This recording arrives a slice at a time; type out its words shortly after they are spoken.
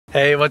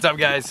Hey, what's up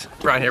guys?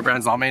 Brian here,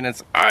 Brian's Lawn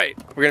Maintenance. Alright,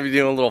 we're gonna be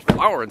doing a little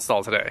flower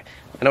install today.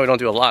 I know we don't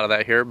do a lot of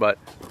that here, but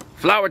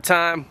flower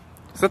time.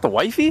 Is that the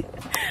wifey?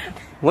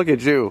 Look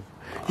at you.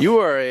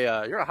 You're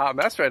a hot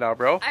mess right now,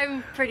 bro.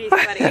 I'm pretty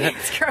sweaty.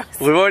 It's gross.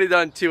 We've already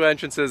done 2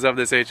 entrances of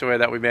this HOA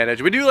that we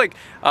manage. We do like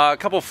a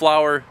couple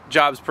flower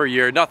jobs per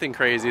year, nothing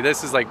crazy.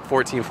 This is like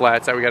 14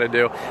 flats that we gotta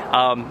do.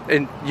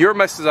 And you're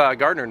Mrs.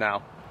 Gardener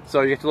now. So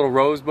you get the little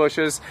rose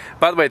bushes.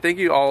 By the way, thank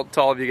you all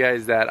to all of you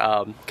guys that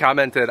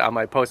commented on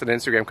my post on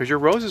Instagram because your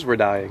roses were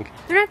dying.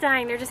 They're not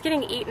dying, they're just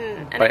getting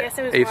eaten. And I guess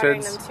I was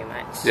watering them too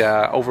much.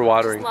 Yeah,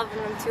 overwatering. Just loving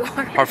them too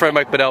hard. Our friend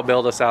Mike Bedell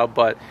bailed us out,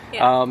 but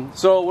yeah.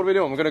 so what are we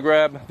doing? We're gonna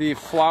grab the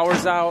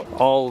flowers out.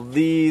 All of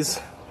these,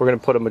 we're gonna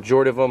put a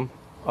majority of them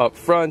up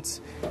front.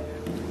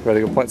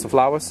 Ready to go plant some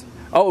flowers?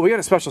 Oh, we got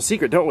a special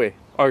secret, don't we?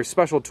 Our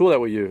special tool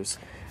that we use.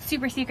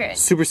 Super secret.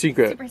 Super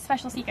secret. Super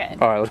special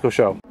secret. All right, let's go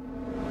show.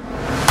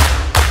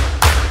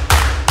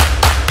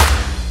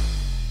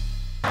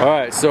 All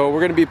right, so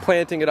we're gonna be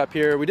planting it up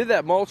here. We did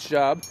that mulch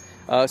job.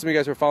 Some of you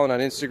guys were following on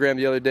Instagram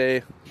the other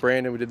day.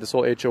 Brandon, we did this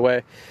whole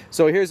HOA.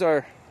 So here's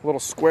our little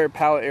square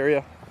pallet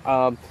area.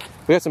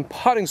 We got some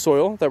potting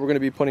soil that we're gonna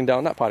be putting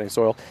down, not potting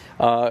soil,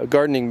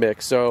 gardening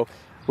mix. So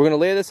we're gonna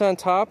lay this on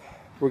top.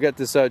 We got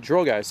this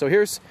drill guy. So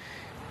here's,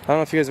 I don't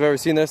know if you guys have ever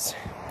seen this.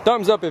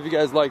 Thumbs up if you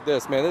guys like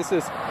this, man. This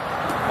is,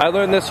 I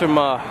learned this from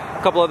a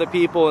couple other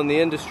people in the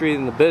industry,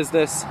 in the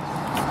business.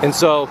 And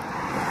so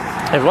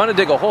if you wanna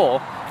dig a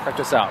hole, check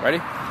this out, ready?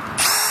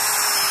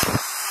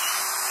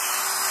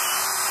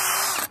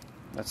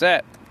 That's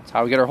it. That's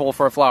how we get our hole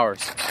for our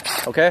flowers.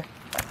 Okay?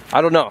 I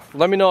don't know.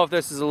 Let me know if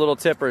this is a little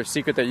tip or a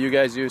secret that you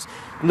guys use.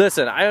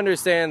 Listen, I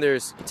understand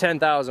there's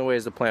 10,000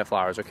 ways to plant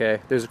flowers, okay?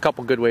 There's a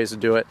couple good ways to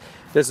do it.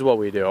 This is what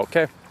we do,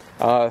 okay?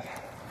 I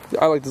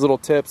like these little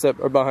tips that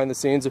are behind the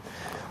scenes.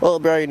 Well,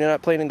 Brian, you're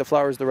not planting the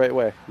flowers the right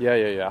way.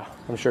 Yeah.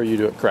 I'm sure you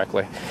do it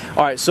correctly.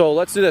 All right, so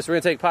let's do this. We're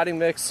gonna take potting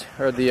mix,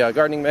 or the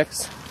gardening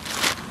mix.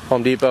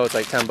 Home Depot, it's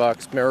like 10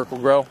 bucks, Miracle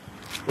Grow.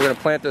 We're gonna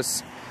plant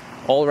this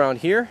all around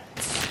here.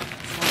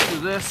 Let's do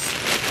this.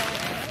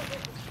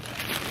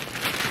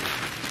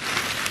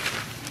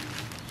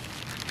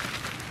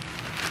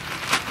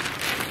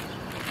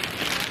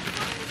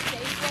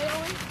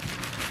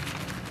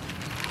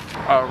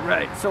 All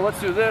right, so let's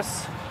do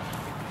this.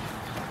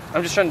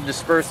 I'm just trying to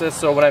disperse this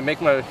so when I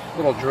make my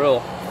little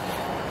drill,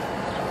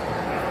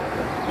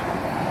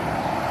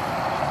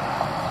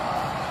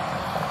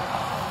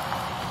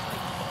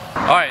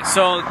 all right,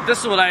 so this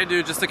is what I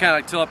do just to kind of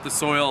like till up the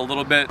soil a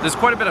little bit. There's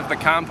quite a bit of the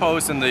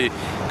compost and the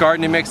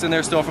gardening mix in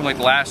there still from like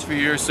the last few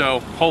years, so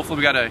hopefully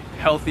we got a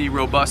healthy,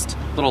 robust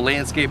little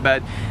landscape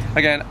bed.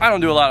 Again, I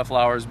don't do a lot of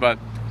flowers, but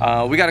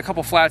we got a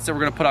couple flats that we're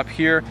gonna put up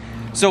here.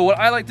 So what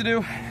I like to do,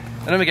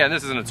 and then again,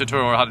 this isn't a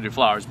tutorial on how to do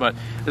flowers, but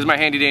this is my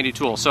handy dandy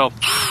tool. So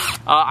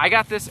I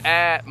got this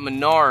at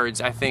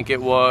Menards, I think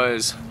it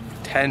was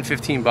 10,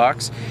 15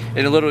 bucks.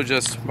 And it literally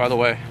just, by the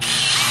way,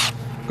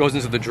 goes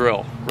into the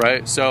drill,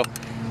 right? So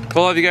for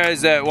all of you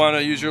guys that want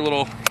to use your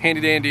little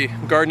handy dandy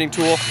gardening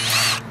tool,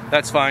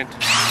 that's fine.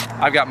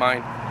 I've got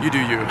mine. You do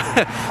you.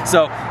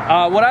 So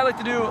what I like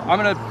to do,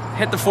 I'm gonna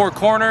hit the 4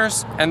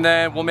 corners and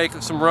then we'll make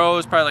some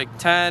rows, probably like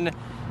 10,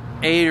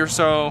 8 or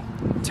so,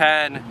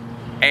 10,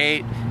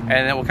 8, and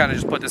then we'll kind of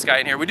just put this guy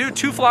in here. We do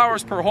 2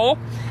 flowers per hole,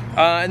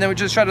 and then we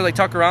just try to like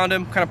tuck around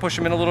him, kind of push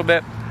him in a little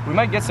bit. We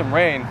might get some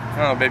rain. I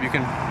don't know, babe, you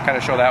can kind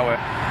of show that way.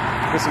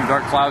 There's some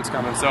dark clouds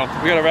coming, so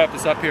we gotta wrap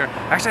this up here.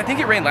 Actually, I think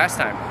it rained last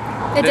time.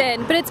 It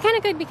did, but it's kind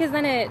of good because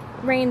then it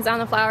rains on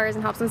the flowers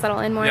and helps them settle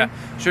in more. Yeah,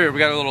 sure. We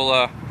got a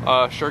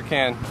little sure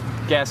can,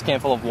 gas can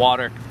full of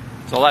water.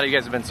 So a lot of you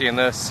guys have been seeing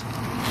this.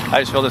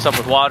 I just fill this up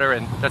with water,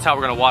 and that's how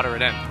we're gonna water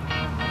it in.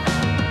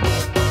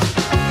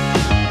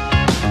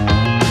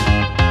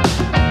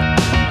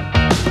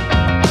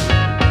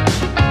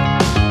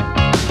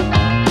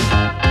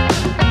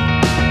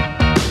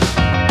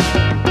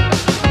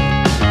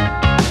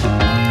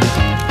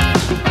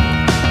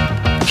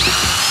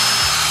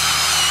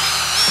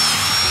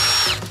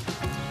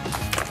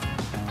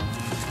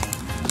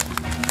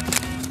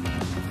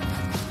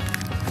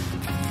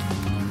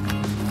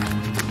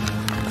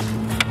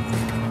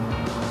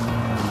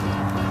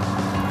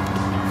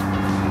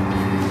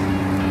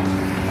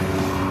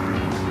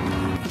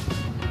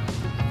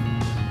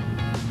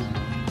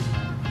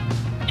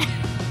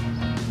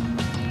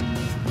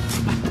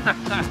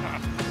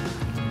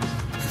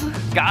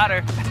 Got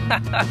her.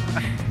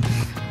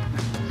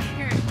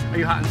 Are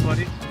you hot and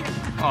sweaty?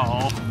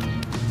 Oh.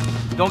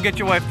 Don't get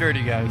your wife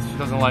dirty, guys. She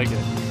doesn't like it.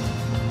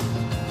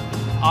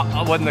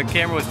 When the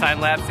camera was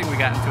time-lapsing, we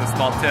got into a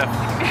small tiff.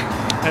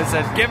 And it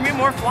said, give me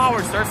more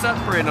flowers, start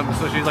separating them.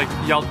 So she like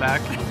yelled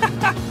back.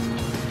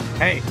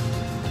 Hey,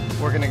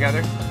 working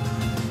together?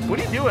 What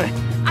are you doing?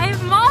 I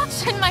have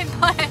mulch in my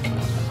butt.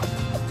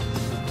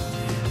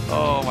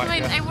 Oh my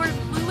God. I wore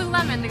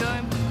Lululemon to go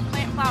and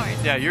plant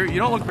flowers. Yeah, you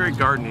don't look very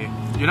gardeny.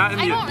 You're not in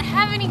the, I don't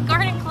have any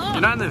garden clothes.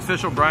 You're not in the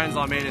official Brian's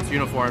Lawn Maintenance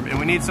uniform, and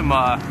we need some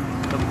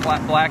the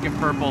black and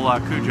purple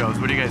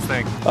Cujos. What do you guys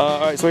think? All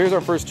right, so here's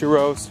our first 2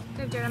 rows. Do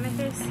I have dirt on my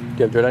face? Do you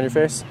have dirt on your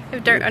face? I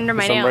have dirt under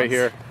my nails. Some right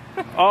here.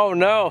 Oh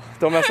no,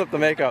 don't mess up the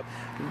makeup.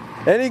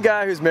 Any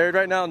guy who's married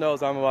right now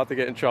knows I'm about to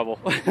get in trouble.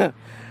 All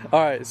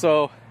right,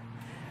 so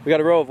we got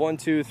a row of 1,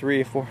 2,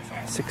 3, 4,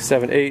 5, 6,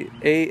 7, 8,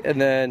 8,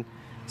 and then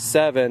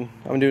 7.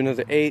 I'm doing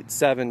another 8,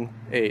 7,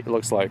 8, it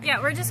looks like.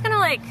 Yeah, we're just gonna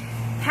like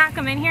pack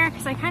them in here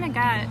because I kind of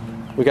got...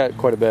 We got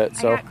quite a bit,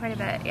 so. I got quite a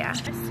bit, yeah.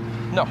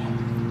 No.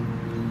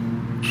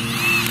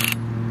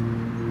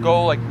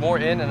 Go like more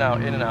in and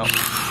out, in and out.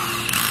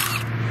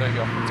 There you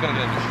go. It's gonna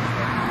get in.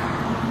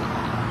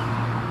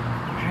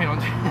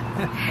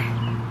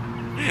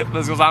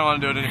 This goes, I don't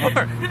want to do it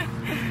anymore.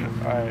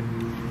 Alright.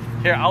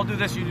 Here, I'll do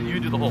this, you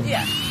do the whole.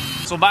 Yeah.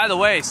 So by the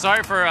way,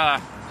 sorry for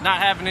not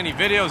having any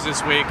videos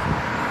this week.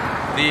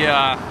 The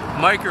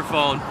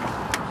microphone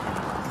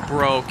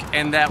broke,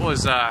 and that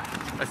was a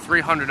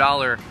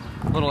 $300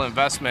 little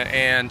investment,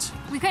 and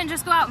we couldn't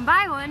just go out and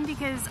buy one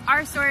because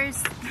our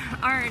stores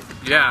aren't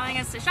allowing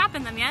us to shop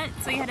in them yet,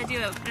 so you had to do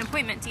an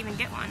appointment to even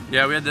get one.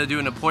 Yeah, we had to do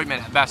an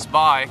appointment at Best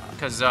Buy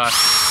because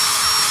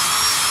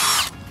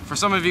for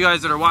some of you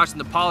guys that are watching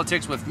the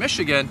politics with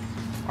Michigan,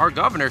 our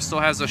governor still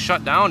has us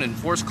shut down and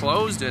forced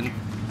closed, and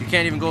you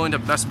can't even go into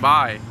Best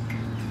Buy.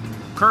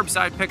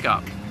 Curbside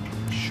pickup,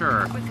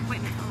 sure. With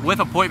appointment only. With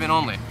appointment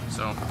only,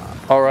 so.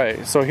 All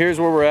right, so here's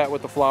where we're at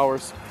with the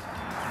flowers.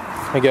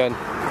 Again,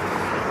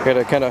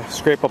 gotta kind of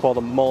scrape up all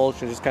the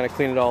mulch and just kind of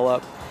clean it all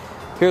up.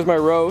 Here's my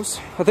rows.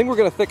 I think we're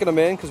gonna thicken them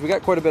in because we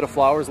got quite a bit of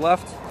flowers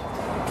left.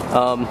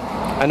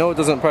 I know it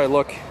doesn't probably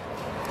look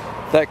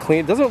that clean.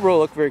 It doesn't really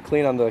look very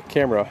clean on the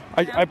camera.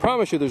 I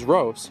promise you there's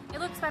rows. It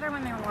looks better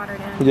when they're watered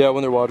in. Yeah,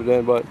 when they're watered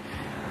in, but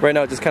right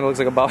now it just kind of looks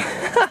like a bowl.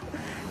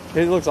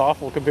 It looks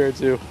awful compared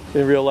to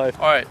in real life.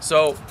 All right,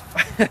 so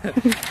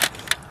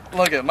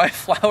look at my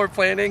flower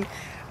planting.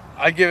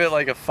 I give it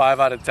like a 5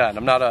 out of 10.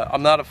 I'm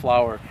not a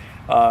flower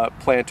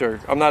planter.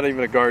 I'm not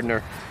even a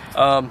gardener.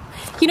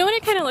 You know what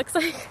it kind of looks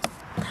like?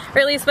 Or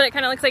at least what it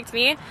kind of looks like to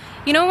me?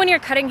 You know when you're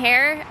cutting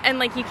hair and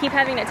like you keep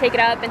having to take it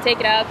up and take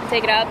it up and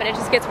take it up and it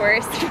just gets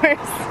worse and worse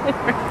and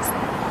worse.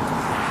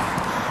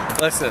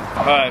 Listen,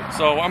 all right,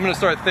 so I'm gonna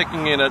start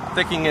thickening it.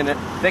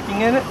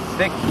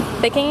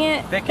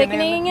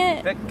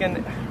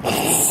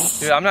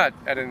 Dude, I'm not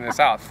editing this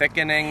out.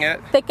 Thickening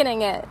it.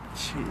 Thickening it.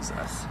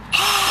 Jesus.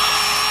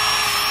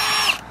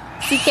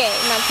 CK,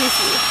 not PC.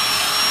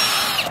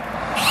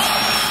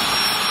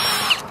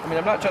 I mean,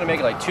 I'm not trying to make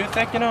it like too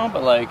thick, you know,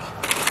 but like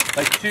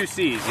 2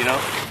 C's, you know?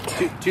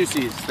 2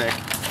 C's thick.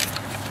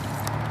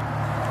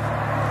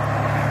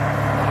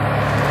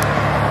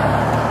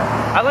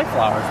 I like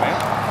flowers,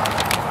 man.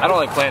 I don't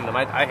like planting them.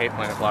 I hate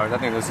planting flowers. I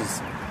think this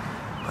is...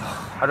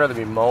 I'd rather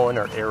be mowing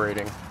or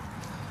aerating.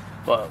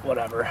 But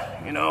whatever,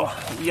 you know?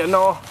 You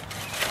know?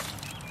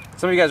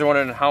 Some of you guys are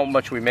wondering how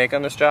much we make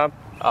on this job.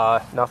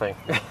 Nothing.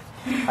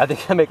 I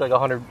think I make like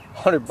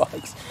 $100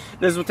 bucks.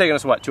 This was taking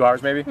us, what, 2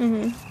 hours maybe?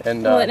 Mm-hmm.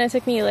 And well, and it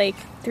took me like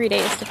 3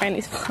 days to find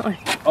these flowers.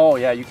 Oh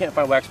yeah, you can't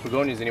find wax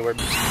begonias anywhere.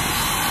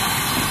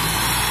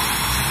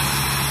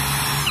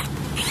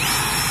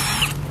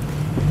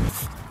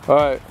 All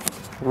right,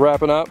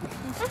 wrapping up.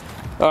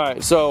 All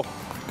right, so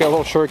got a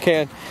little short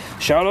can.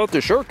 Shout out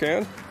to short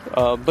can.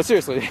 But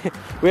seriously,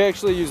 we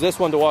actually use this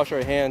one to wash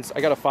our hands.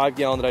 I got a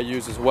 5-gallon that I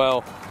use as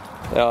well.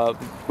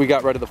 We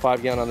got rid of the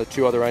 5-gallon on the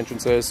 2 other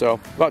entrances, so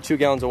about 2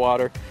 gallons of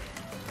water.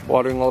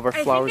 Watering all of our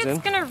flowers in. I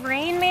think it's gonna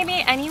rain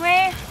maybe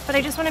anyway, but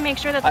I just want to make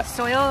sure that the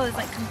soil is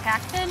like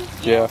compacted.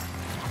 Yeah.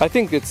 I don't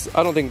think it's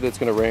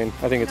gonna rain.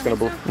 I think it's gonna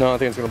blow. No, I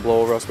think it's gonna blow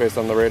over us based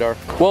on the radar.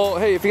 Well,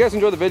 hey, if you guys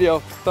enjoyed the video,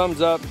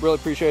 thumbs up. Really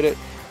appreciate it.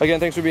 Again,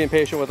 thanks for being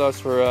patient with us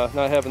for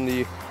not having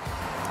the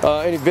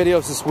any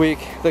videos this week.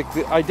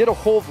 I did a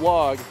whole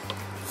vlog.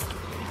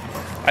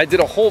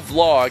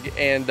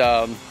 And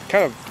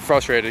kind of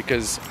frustrated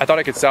because I thought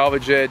I could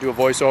salvage it, do a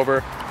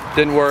voiceover,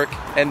 didn't work.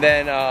 And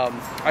then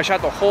I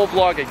shot the whole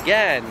vlog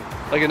again,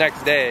 like the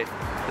next day,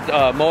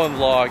 mowing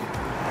vlog,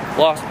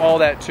 lost all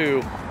that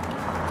too.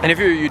 And if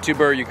you're a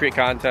YouTuber, you create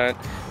content,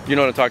 you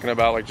know what I'm talking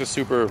about, like just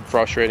super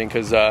frustrating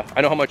because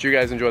I know how much you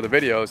guys enjoy the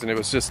videos and it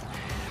was just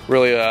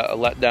really a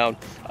letdown.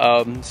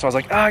 So I was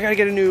like, I gotta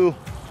get a new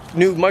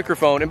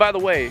microphone. And by the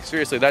way,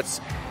 seriously, that's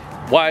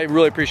why I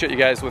really appreciate you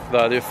guys with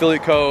the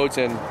affiliate codes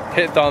and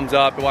hitting thumbs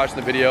up and watching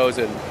the videos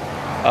and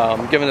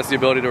giving us the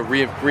ability to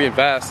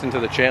reinvest into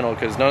the channel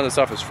because none of this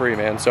stuff is free,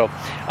 man. So,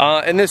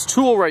 and this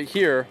tool right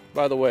here,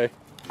 by the way,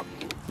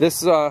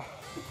 this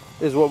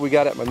is what we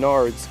got at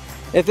Menards.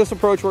 If this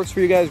approach works for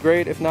you guys,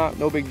 great. If not,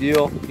 no big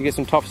deal. You get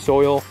some tough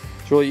soil.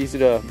 It's really easy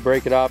to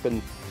break it up,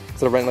 and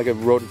instead of renting like a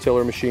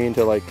rototiller machine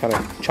to like kind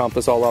of chomp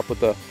this all up with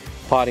the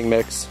potting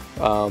mix,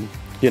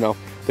 you know,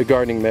 the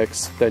gardening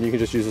mix, then you can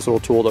just use this little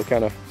tool to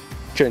kind of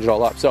change it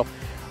all up. So,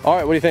 all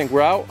right, what do you think?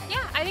 We're out?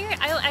 Yeah, I think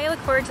I look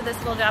forward to this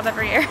little job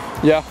every year.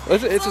 Yeah,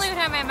 it's the only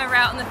time I'm ever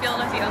out in the field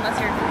with you, unless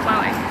you're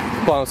plowing.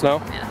 Plowing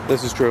snow? Yeah.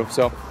 This is true.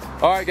 So,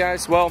 all right,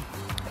 guys. Well,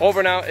 over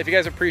and out. If you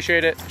guys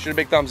appreciate it, shoot a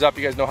big thumbs up.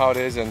 You guys know how it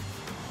is, and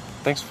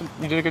thanks.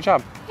 You did a good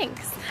job.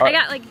 Thanks. Right. I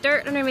got like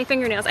dirt under my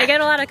fingernails. I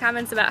get a lot of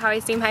comments about how I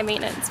seem high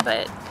maintenance,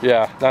 but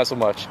yeah, not so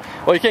much.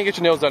 Well, you can't get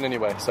your nails done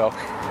anyway, so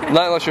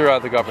not unless you're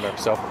the governor.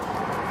 So,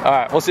 all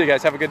right, we'll see you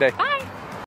guys. Have a good day. Bye.